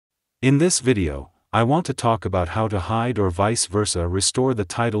In this video, I want to talk about how to hide or vice versa restore the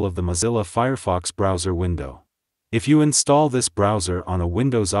title of the Mozilla Firefox browser window. If you install this browser on a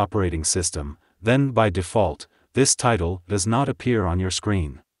Windows operating system, then by default, this title does not appear on your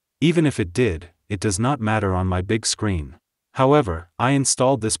screen. Even if it did, it does not matter on my big screen. However, I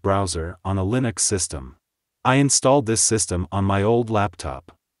installed this browser on a Linux system. I installed this system on my old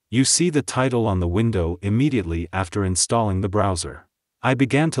laptop. You see the title on the window immediately after installing the browser. I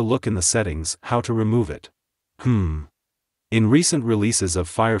began to look in the settings how to remove it. In recent releases of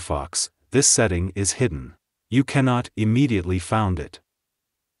Firefox, this setting is hidden. You cannot immediately find it.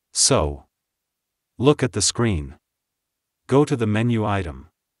 So, look at the screen. Go to the menu item.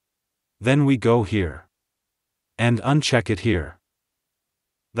 Then we go here. And uncheck it here.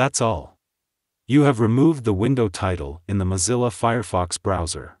 That's all. You have removed the window title in the Mozilla Firefox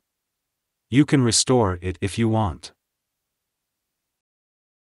browser. You can restore it if you want.